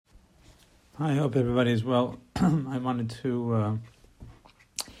I hope everybody is well. I wanted to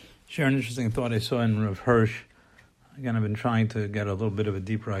share an interesting thought I saw in Rav Hirsch. Again, I've been trying to get a little bit of a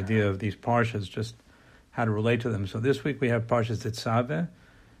deeper idea of these parshas, just how to relate to them. So this week we have Parshas Tetzaveh,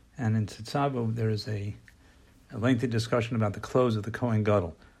 and in Tetzaveh there is a lengthy discussion about the clothes of the Kohen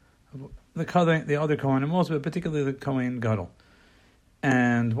Gadol. The other Kohanim also, but particularly the Kohen Gadol.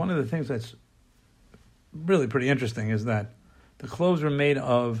 And one of the things that's really pretty interesting is that the clothes were made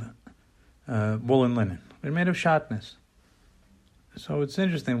of wool and linen. They're made of Shatnes. So it's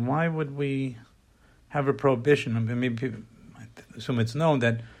interesting. Why would we have a prohibition? I mean, maybe people assume it's known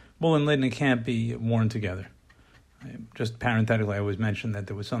that wool and linen can't be worn together. Just parenthetically, I always mention that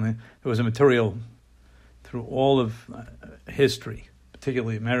there was a material through all of history,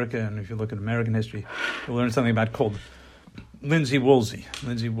 particularly America, and if you look at American history, you'll learn something about called linsey woolsey.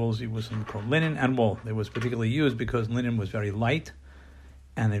 Linsey woolsey was something called linen and wool. It was particularly used because linen was very light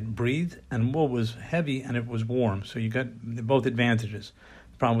and it breathed, and wool was heavy and it was warm. So you got both advantages.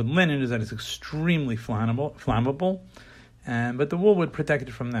 The problem with linen is that it's extremely flammable, but the wool would protect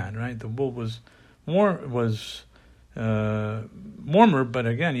it from that, right? The wool was warmer, but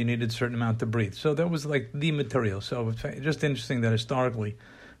again, you needed a certain amount to breathe. So that was like the material. So it's just interesting that historically,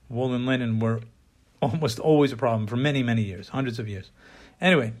 wool and linen were almost always a problem for many, many years, hundreds of years.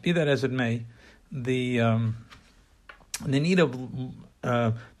 Anyway, be that as it may, the need of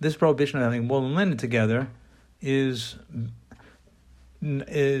this prohibition of having wool and linen together is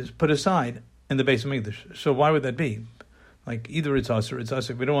put aside in the Beis Hamikdash. So why would that be? Like either it's us or it's us.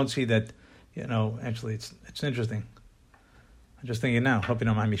 We don't want to see that. Actually, it's interesting. I'm just thinking now. Hope you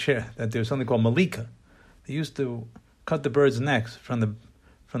don't mind me share that there's something called malika. They used to cut the birds' necks from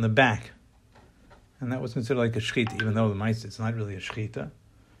the back, and that was considered like a shechita, even though the mice it's not really a shechita.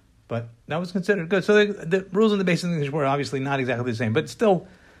 But that was considered good. So the rules in the Beis Hamikdash were obviously not exactly the same. But still,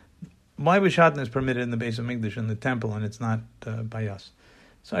 why was Shatnes permitted in the Beis Hamikdash in the temple and it's not by us?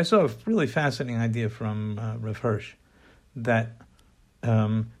 So I saw a really fascinating idea from Rav Hirsch that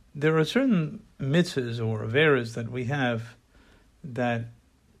there are certain mitzvahs or averas that we have that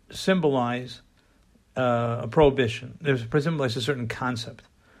symbolize a prohibition. There's symbolize a certain concept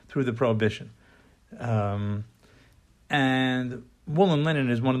through the prohibition. And wool and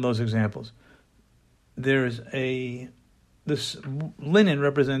linen is one of those examples. This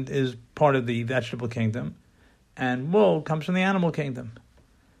linen is part of the vegetable kingdom, and wool comes from the animal kingdom.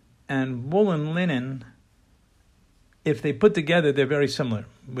 And wool and linen, if they put together, they're very similar,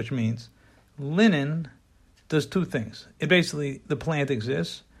 which means linen does two things. The plant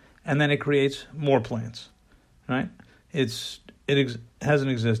exists, and then it creates more plants, right? It has an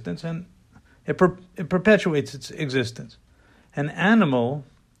existence, and it perpetuates its existence. An animal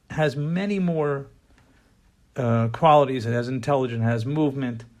has many more qualities. It has intelligence, it has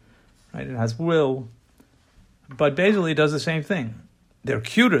movement, right? It has will, but basically it does the same thing. They're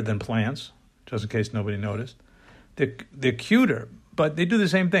cuter than plants, just in case nobody noticed. They're cuter, but they do the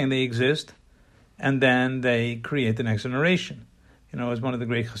same thing. They exist, and then they create the next generation. As one of the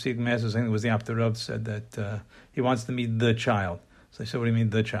great Hasidic masters, I think it was the Apter Rav, said that he wants to meet the child. So I said, what do you mean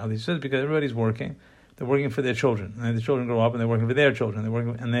the child? He says, because everybody's working. They're working for their children. And then the children grow up and they're working for their children.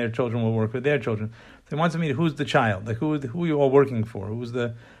 And their children will work with their children. So he wants to meet who's the child. Like who are you all working for? Who's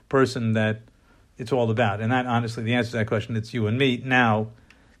the person that it's all about? And that, honestly, the answer to that question, it's you and me now,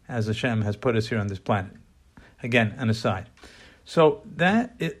 as Hashem has put us here on this planet. Again, an aside. So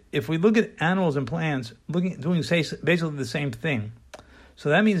that, if we look at animals and plants, doing basically the same thing, so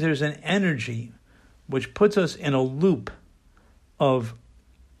that means there's an energy which puts us in a loop of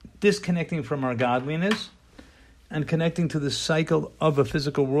disconnecting from our godliness and connecting to the cycle of a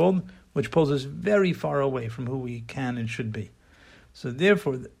physical world, which pulls us very far away from who we can and should be. So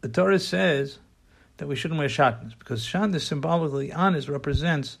therefore, the Torah says that we shouldn't wear Shatnes, because Shatnes symbolically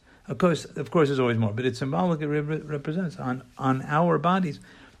represents, of course there's always more, but it symbolically represents on our bodies,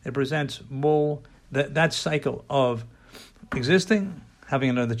 it presents wool, that cycle of existing, having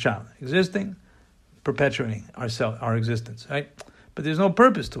another child, existing, perpetuating our existence, right? But there's no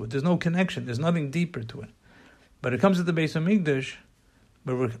purpose to it. There's no connection. There's nothing deeper to it. But it comes to the Beis Hamikdash,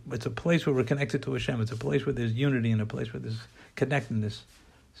 where it's a place where we're connected to Hashem. It's a place where there's unity and a place where there's connectedness.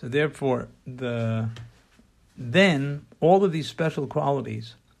 So therefore, then all of these special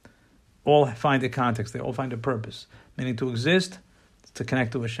qualities all find a context. They all find a purpose. Meaning to exist, is to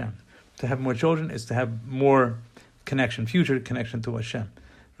connect to Hashem. To have more children is to have more connection, future connection to Hashem.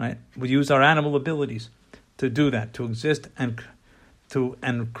 Right? We use our animal abilities to do that, to exist and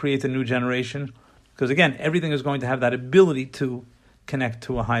create a new generation, because again, everything is going to have that ability to connect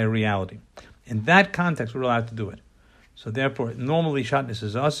to a higher reality. In that context, we're allowed to do it. So therefore, normally Shatnes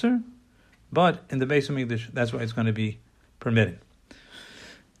is Asur, But in the Beis Hamikdash, that's why it's going to be permitted.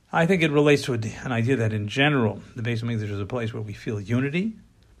 I think it relates to an idea that in general, the Beis Hamikdash is a place where we feel unity.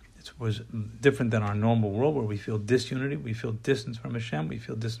 It was different than our normal world where we feel disunity, we feel distance from Hashem, we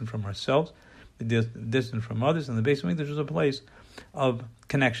feel distant from ourselves, distant from others. And the Beis Hamikdash is a place of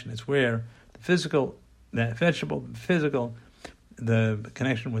connection. It's where the physical, the vegetable, the physical, the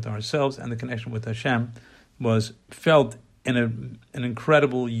connection with ourselves and the connection with Hashem was felt in an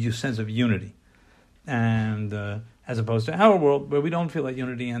incredible sense of unity. And as opposed to our world where we don't feel that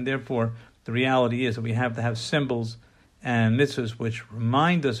unity, and therefore the reality is that we have to have symbols and mitzvahs which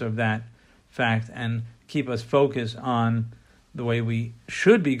remind us of that fact and keep us focused on the way we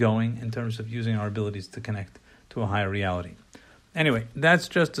should be going in terms of using our abilities to connect to a higher reality. Anyway, that's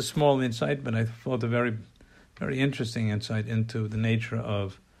just a small insight, but I thought a very, very interesting insight into the nature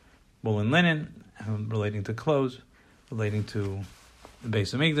of wool and linen, relating to clothes, relating to the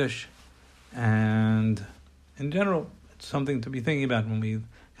Beis Hamikdash, and in general, it's something to be thinking about when we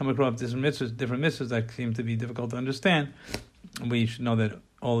come across different mitzvahs that seem to be difficult to understand. We should know that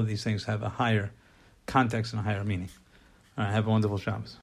all of these things have a higher context and a higher meaning. All right, have a wonderful Shabbos.